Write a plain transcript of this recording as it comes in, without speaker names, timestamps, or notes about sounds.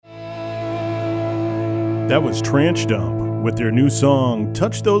That was Tranche Dump with their new song,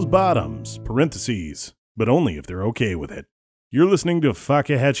 Touch Those Bottoms, parentheses, but only if they're okay with it. You're listening to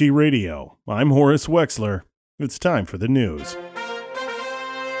Fakahatchee Radio. I'm Horace Wexler. It's time for the news.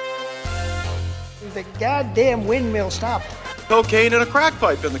 The goddamn windmill stopped. Cocaine and a crack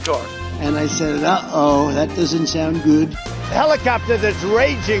pipe in the car. And I said, uh-oh, that doesn't sound good. The helicopter that's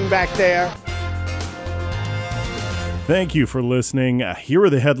raging back there. Thank you for listening. Here are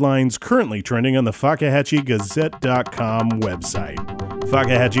the headlines currently trending on the FakahatcheeGazette.com website.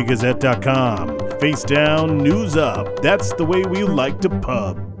 FakahatcheeGazette.com. Face down, news up. That's the way we like to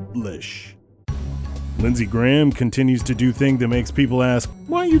publish. Lindsey Graham continues to do things that makes people ask,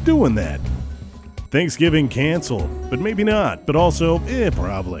 why are you doing that? Thanksgiving canceled, but maybe not, but also,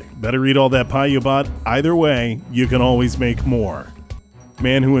 probably. Better eat all that pie you bought. Either way, you can always make more.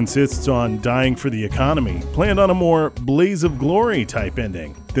 Man who insists on dying for the economy planned on a more blaze of glory type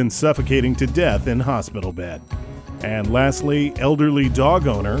ending than suffocating to death in hospital bed. And lastly, elderly dog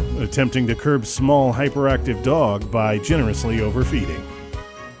owner attempting to curb small hyperactive dog by generously overfeeding.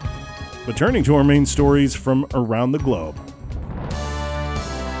 But turning to our main stories from around the globe.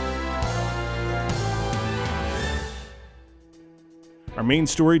 Our main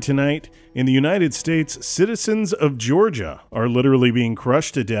story tonight, in the United States, citizens of Georgia are literally being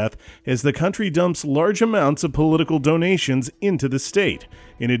crushed to death as the country dumps large amounts of political donations into the state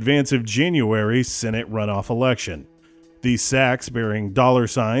in advance of January's Senate runoff election. These sacks bearing dollar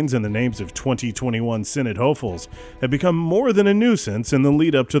signs and the names of 2021 Senate hopefuls have become more than a nuisance in the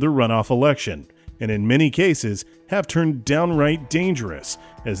lead up to the runoff election, and in many cases have turned downright dangerous,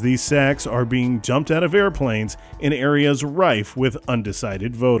 as these sacks are being dumped out of airplanes in areas rife with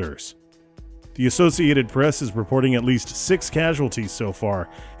undecided voters. The Associated Press is reporting at least 6 casualties so far,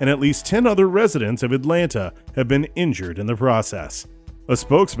 and at least 10 other residents of Atlanta have been injured in the process. A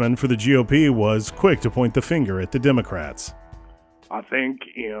spokesman for the GOP was quick to point the finger at the Democrats. I think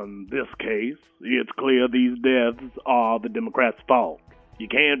in this case, it's clear these deaths are the Democrats' fault. You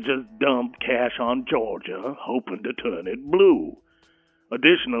can't just dump cash on Georgia, hoping to turn it blue.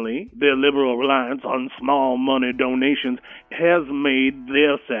 Additionally, their liberal reliance on small money donations has made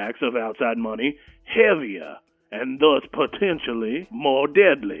their sacks of outside money heavier and thus potentially more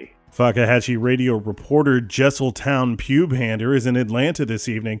deadly. Fakahatchee Radio reporter Jesseltown Pubhander is in Atlanta this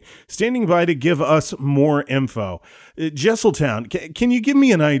evening, standing by to give us more info. Jesseltown, can you give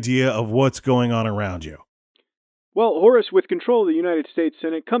me an idea of what's going on around you? Well, Horace, with control of the United States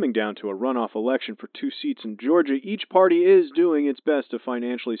Senate coming down to a runoff election for 2 seats in Georgia, each party is doing its best to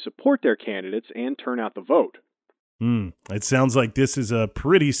financially support their candidates and turn out the vote. It sounds like this is a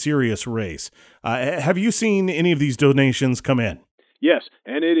pretty serious race. Have you seen any of these donations come in? Yes,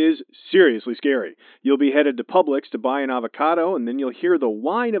 and it is seriously scary. You'll be headed to Publix to buy an avocado, and then you'll hear the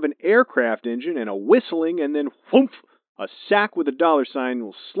whine of an aircraft engine and a whistling, and then whoomph! A sack with a dollar sign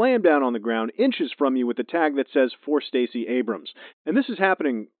will slam down on the ground inches from you with a tag that says, "For Stacey Abrams." And this is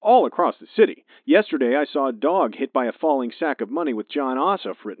happening all across the city. Yesterday, I saw a dog hit by a falling sack of money with John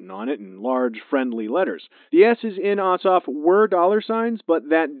Ossoff written on it in large, friendly letters. The S's in Ossoff were dollar signs, but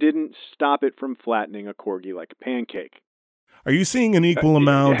that didn't stop it from flattening a corgi like a pancake. Are you seeing an equal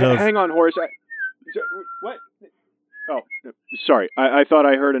amount of... Hang on, Horace. What? Oh, sorry. I thought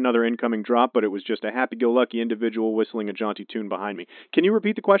I heard another incoming drop, but it was just a happy-go-lucky individual whistling a jaunty tune behind me. Can you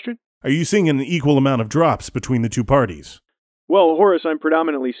repeat the question? Are you seeing an equal amount of drops between the two parties? Well, Horace, I'm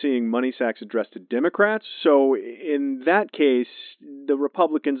predominantly seeing money sacks addressed to Democrats, so in that case, the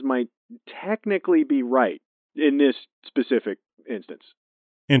Republicans might technically be right in this specific instance.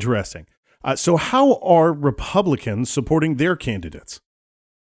 Interesting. So how are Republicans supporting their candidates?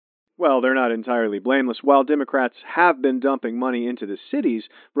 Well, they're not entirely blameless. While Democrats have been dumping money into the cities,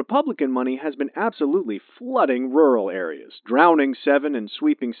 Republican money has been absolutely flooding rural areas, drowning 7 and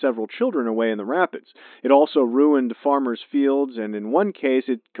sweeping several children away in the rapids. It also ruined farmers' fields, and in one case,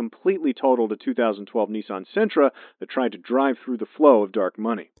 it completely totaled a 2012 Nissan Sentra that tried to drive through the flow of dark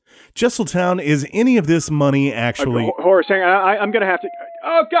money. Jesseltown, is any of this money actually... Horace, hang on. I'm going to have to...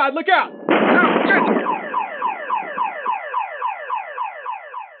 Oh, God, look out!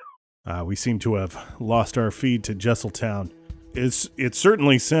 We seem to have lost our feed to Jesseltown. It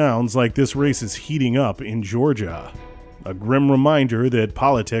certainly sounds like this race is heating up in Georgia. A grim reminder that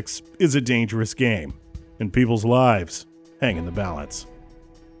politics is a dangerous game, and people's lives hang in the balance.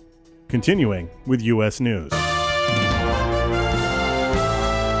 Continuing with U.S. News.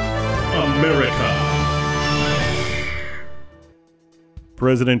 America.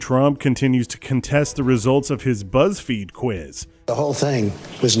 President Trump continues to contest the results of his BuzzFeed quiz. The whole thing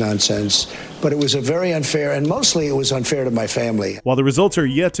was nonsense, but it was a very unfair, and mostly it was unfair to my family. While the results are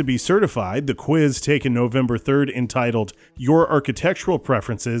yet to be certified, the quiz taken November 3rd entitled Your Architectural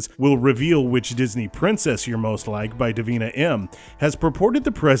Preferences Will Reveal Which Disney Princess You're Most Like by Davina M. has purported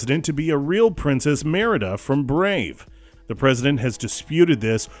the president to be a real Princess Merida from Brave. The president has disputed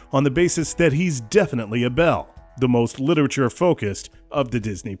this on the basis that he's definitely a Belle, the most literature-focused of the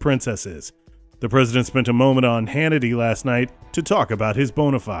Disney princesses. The president spent a moment on Hannity last night to talk about his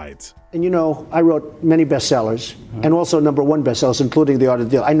bona fides. And you know, I wrote many bestsellers, and also #1 bestsellers, including The Art of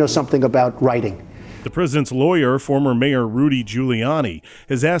the Deal. I know something about writing. The president's lawyer, former Mayor Rudy Giuliani,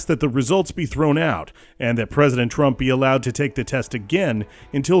 has asked that the results be thrown out and that President Trump be allowed to take the test again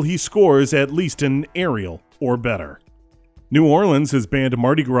until he scores at least an Ariel or better. New Orleans has banned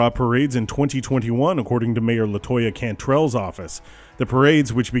Mardi Gras parades in 2021, according to Mayor LaToya Cantrell's office. The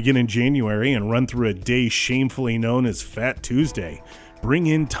parades, which begin in January and run through a day shamefully known as Fat Tuesday, bring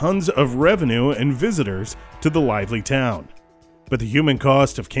in tons of revenue and visitors to the lively town. But the human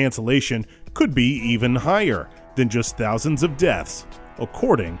cost of cancellation could be even higher than just thousands of deaths,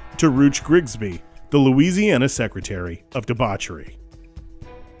 according to Rooch Grigsby, the Louisiana Secretary of Debauchery.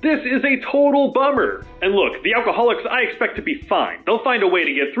 This is a total bummer. And look, the alcoholics I expect to be fine. They'll find a way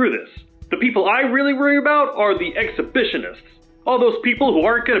to get through this. The people I really worry about are the exhibitionists. All those people who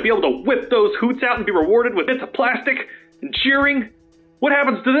aren't going to be able to whip those hoots out and be rewarded with bits of plastic and cheering. What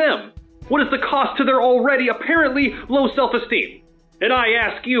happens to them? What is the cost to their already apparently low self-esteem? And I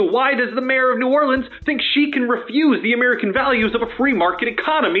ask you, why does the mayor of New Orleans think she can refuse the American values of a free market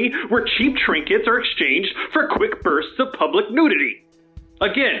economy where cheap trinkets are exchanged for quick bursts of public nudity?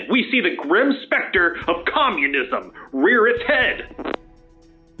 Again, we see the grim specter of communism rear its head.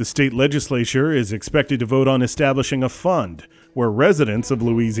 The state legislature is expected to vote on establishing a fund where residents of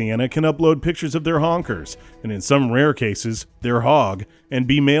Louisiana can upload pictures of their honkers, and in some rare cases, their hog, and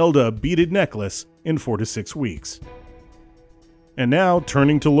be mailed a beaded necklace in 4 to 6 weeks. And now,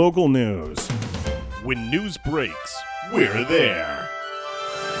 turning to local news. When news breaks, we're there.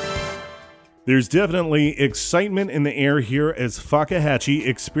 There's definitely excitement in the air here as Fakahatchee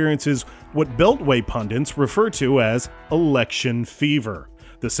experiences what Beltway pundits refer to as election fever.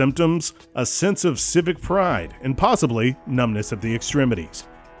 The symptoms, a sense of civic pride and possibly numbness of the extremities.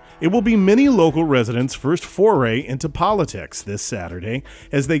 It will be many local residents' first foray into politics this Saturday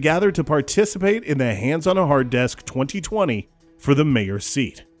as they gather to participate in the Hands on a Hard Desk 2020 for the mayor's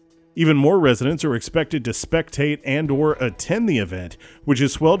seat. Even more residents are expected to spectate and or attend the event, which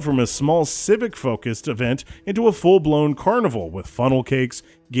has swelled from a small civic-focused event into a full-blown carnival with funnel cakes,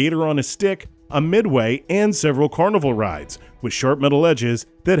 gator on a stick, a midway, and several carnival rides with sharp metal edges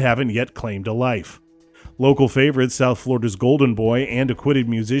that haven't yet claimed a life. Local favorite South Florida's Golden Boy and acquitted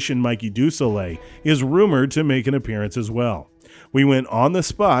musician Mikey Dusoleil is rumored to make an appearance as well. We went on the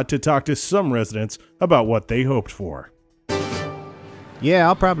spot to talk to some residents about what they hoped for. Yeah,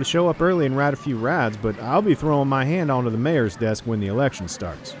 I'll probably show up early and ride a few rides, but I'll be throwing my hand onto the mayor's desk when the election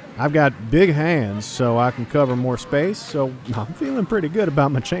starts. I've got big hands, so I can cover more space, so I'm feeling pretty good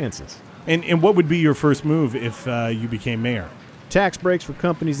about my chances. And what would be your first move if you became mayor? Tax breaks for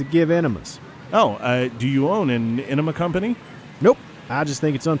companies that give enemas. Oh, do you own an enema company? Nope, I just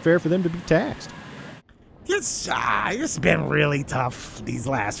think it's unfair for them to be taxed. It's been really tough these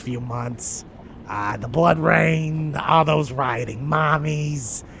last few months. The blood rain, all those rioting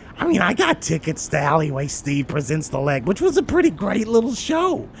mommies. I mean, I got tickets to Alleyway Steve Presents the Leg, which was a pretty great little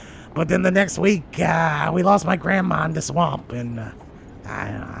show. But then the next week, we lost my grandma in the swamp, and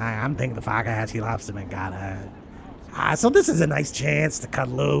I'm thinking the Fakahatchee Lobsterman got her. So this is a nice chance to cut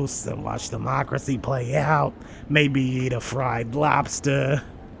loose and watch democracy play out. Maybe eat a fried lobster.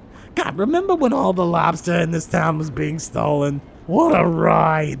 God, remember when all the lobster in this town was being stolen? What a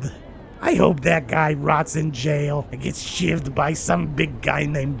ride. I hope that guy rots in jail and gets shivved by some big guy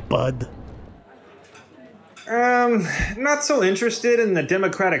named Bud. Not so interested in the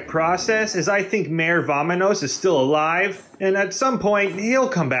democratic process, as I think Mayor Vamanos is still alive, and at some point, he'll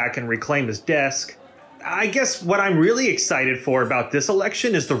come back and reclaim his desk. I guess what I'm really excited for about this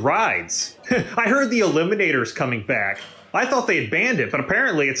election is the rides. I heard the Eliminator's coming back. I thought they had banned it, but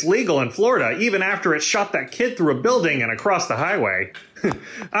apparently it's legal in Florida, even after it shot that kid through a building and across the highway.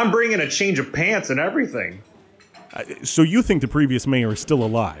 I'm bringing a change of pants and everything. So you think the previous mayor is still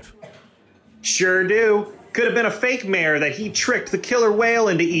alive? Sure do. Could have been a fake mayor that he tricked the killer whale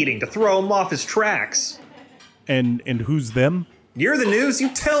into eating to throw him off his tracks. And who's them? You're the news, you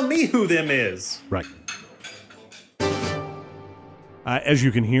tell me who them is. Right. As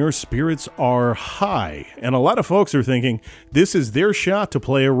you can hear, spirits are high, and a lot of folks are thinking this is their shot to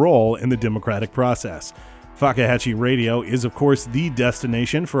play a role in the democratic process. Fakahatchee Radio is, of course, the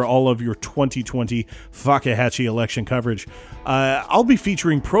destination for all of your 2020 Fakahatchee election coverage. I'll be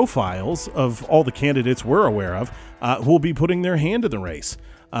featuring profiles of all the candidates we're aware of who will be putting their hand in the race.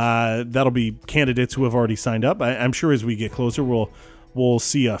 That'll be candidates who have already signed up. I'm sure as we get closer, we'll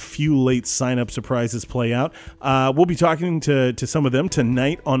see a few late sign-up surprises play out. We'll be talking to some of them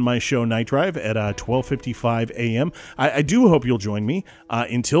tonight on my show Night Drive at 12:55 a.m. I do hope you'll join me.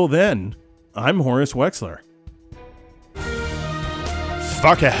 Until then, I'm Horace Wexler.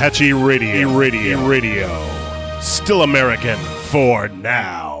 Fakahatchee Radio. Still American for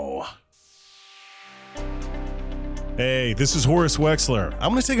now. Hey, this is Horace Wexler. I'm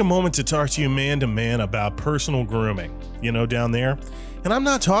going to take a moment to talk to you man to man about personal grooming. You know, down there. And I'm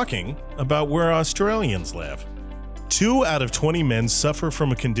not talking about where Australians live. 2 out of 20 men suffer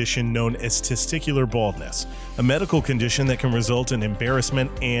from a condition known as testicular baldness, a medical condition that can result in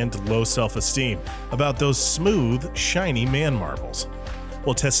embarrassment and low self-esteem about those smooth, shiny man marbles.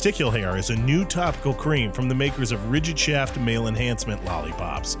 Well, Testicle Hair is a new topical cream from the makers of Rigid Shaft Male Enhancement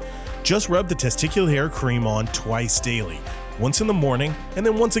Lollipops. Just rub the Testicle Hair cream on twice daily, once in the morning and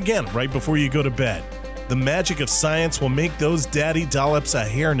then once again right before you go to bed. The magic of science will make those daddy dollops a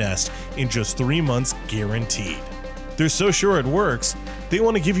hair nest in just 3 months guaranteed. They're so sure it works, they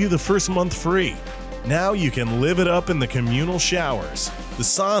want to give you the first month free. Now you can live it up in the communal showers, the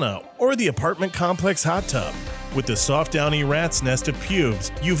sauna, or the apartment complex hot tub with the soft downy rat's nest of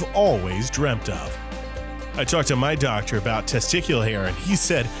pubes you've always dreamt of. I talked to my doctor about testicular hair and he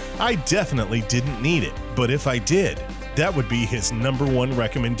said I definitely didn't need it, but if I did, that would be his #1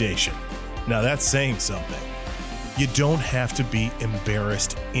 recommendation. Now that's saying something. You don't have to be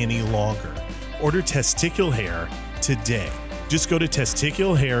embarrassed any longer. Order Testicle Hair today. Just go to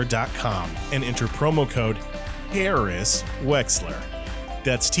testiculehair.com and enter promo code Harris Wexler.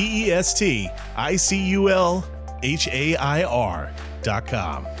 That's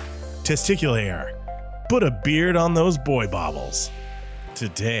TESTICULHAIR.com. Testicular Hair. Put a beard on those boy bobbles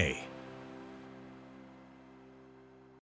today.